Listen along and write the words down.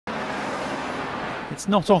It's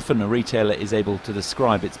not often a retailer is able to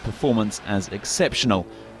describe its performance as exceptional,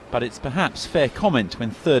 but it's perhaps fair comment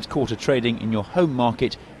when third quarter trading in your home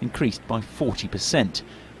market increased by 40%.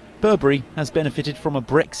 Burberry has benefited from a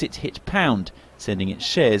Brexit-hit pound, sending its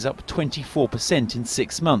shares up 24% in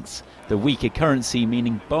 6 months. The weaker currency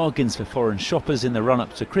meaning bargains for foreign shoppers in the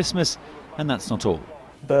run-up to Christmas, and that's not all.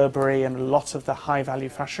 Burberry and a lot of the high-value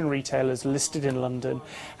fashion retailers listed in London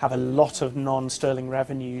have a lot of non-sterling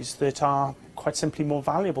revenues that are quite simply more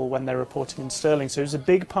valuable when they're reporting in sterling. So it's a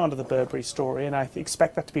big part of the Burberry story, and I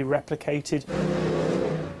expect that to be replicated.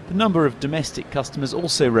 The number of domestic customers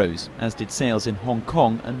also rose, as did sales in Hong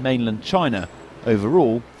Kong and mainland China.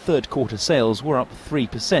 Overall, third quarter sales were up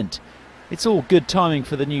 3%. It's all good timing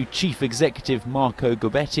for the new chief executive Marco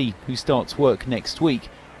Gobbetti, who starts work next week.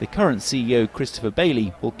 The current CEO Christopher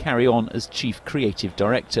Bailey will carry on as chief creative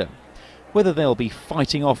director. Whether they'll be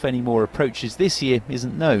fighting off any more approaches this year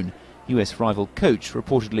isn't known. US rival Coach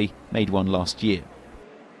reportedly made one last year.